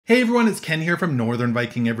Hey everyone, it's Ken here from Northern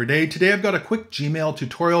Viking Everyday. Today I've got a quick Gmail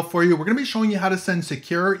tutorial for you. We're going to be showing you how to send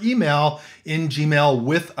secure email in Gmail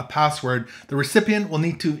with a password. The recipient will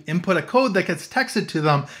need to input a code that gets texted to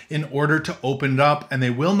them in order to open it up, and they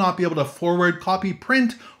will not be able to forward, copy,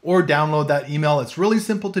 print, or download that email. It's really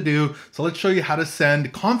simple to do, so let's show you how to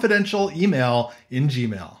send confidential email in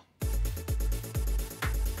Gmail.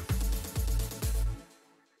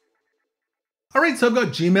 All right, so I've got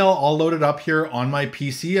Gmail all loaded up here on my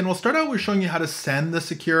PC, and we'll start out with showing you how to send the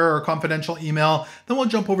secure or confidential email. Then we'll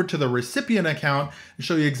jump over to the recipient account and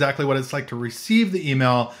show you exactly what it's like to receive the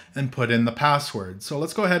email and put in the password. So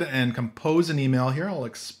let's go ahead and compose an email here. I'll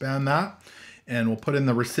expand that, and we'll put in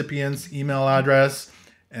the recipient's email address,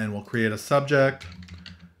 and we'll create a subject.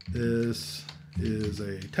 This is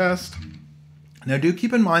a test. Now do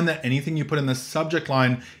keep in mind that anything you put in the subject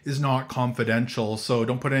line is not confidential, so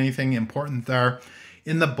don't put anything important there.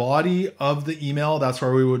 In the body of the email, that's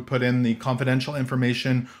where we would put in the confidential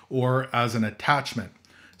information or as an attachment.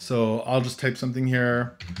 So I'll just type something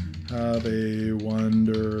here. Have a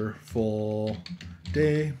wonderful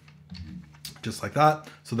day. Just like that.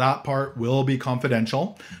 So that part will be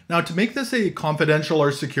confidential. Now to make this a confidential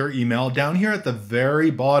or secure email, down here at the very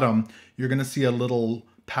bottom, you're going to see a little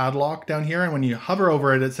padlock down here, and when you hover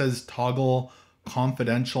over it, it says toggle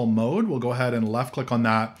confidential mode. We'll go ahead and left click on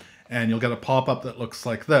that, and you'll get a pop-up that looks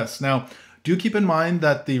like this. Now, do keep in mind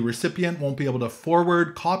that the recipient won't be able to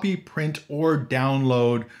forward, copy, print, or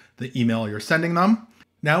download the email you're sending them.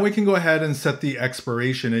 Now we can go ahead and set the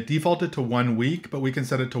expiration. It defaulted to 1 week, but we can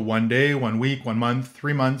set it to 1 day, 1 week, 1 month,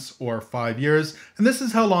 3 months, or 5 years. And this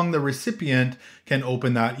is how long the recipient can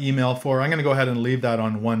open that email for. I'm going to go ahead and leave that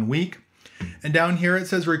on 1 week. And down here it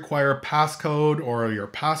says require passcode or your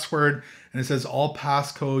password, and it says all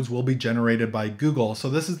passcodes will be generated by Google. So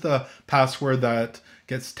this is the password that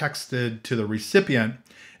gets texted to the recipient.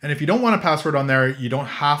 And if you don't want a password on there, you don't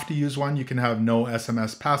have to use one. You can have no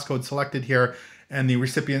SMS passcode selected here, and the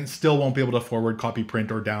recipient still won't be able to forward, copy,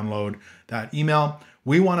 print, or download that email.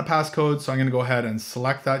 We want a passcode, so I'm going to go ahead and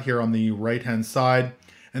select that here on the right hand side.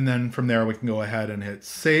 And then from there we can go ahead and hit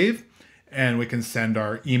save. And we can send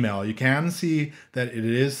our email. You can see that it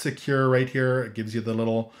is secure right here. It gives you the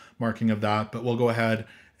little marking of that, but we'll go ahead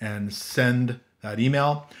and send that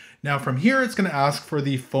email. Now from here, it's gonna ask for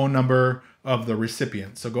the phone number of the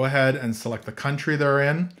recipient. So go ahead and select the country they're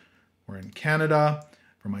in. We're in Canada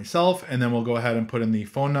for myself, and then we'll go ahead and put in the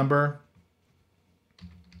phone number.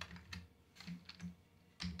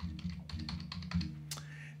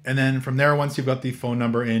 And then from there, once you've got the phone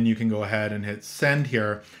number in, you can go ahead and hit send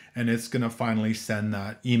here, and it's going to finally send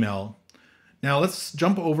that email. Now let's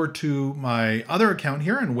jump over to my other account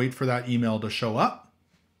here and wait for that email to show up.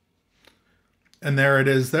 And there it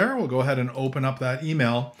is there. We'll go ahead and open up that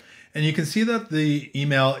email. And you can see that the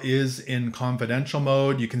email is in confidential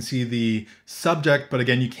mode. You can see the subject, but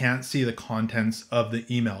again, you can't see the contents of the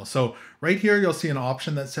email. So right here, you'll see an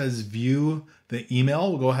option that says view the email.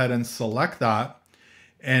 We'll go ahead and select that.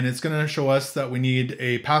 And it's going to show us that we need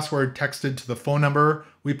a password texted to the phone number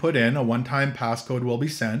we put in. A one-time passcode will be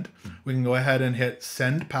sent. We can go ahead and hit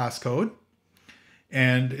send passcode,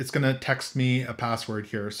 and it's going to text me a password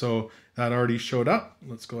here. So that already showed up.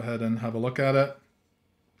 Let's go ahead and have a look at it.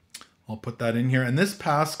 I'll put that in here. And this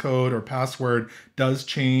passcode or password does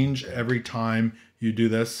change every time you do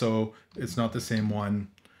this, so it's not the same one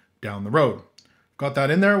down the road. Got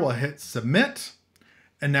that in there. We'll hit submit.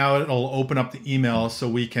 And now it'll open up the email so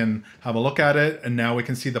we can have a look at it. And now we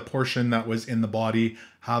can see the portion that was in the body.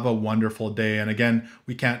 Have a wonderful day. And again,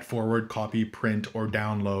 we can't forward, copy, print, or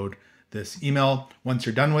download this email. Once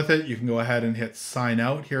you're done with it, you can go ahead and hit sign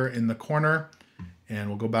out here in the corner. And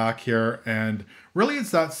we'll go back here. And really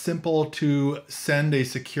it's that simple to send a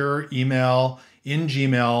secure email in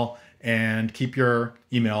Gmail and keep your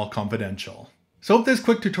email confidential. So hope this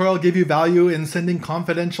quick tutorial gave you value in sending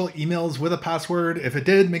confidential emails with a password. If it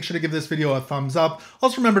did, make sure to give this video a thumbs up.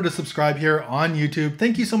 Also remember to subscribe here on YouTube.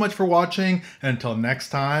 Thank you so much for watching, and until next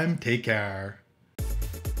time, take care.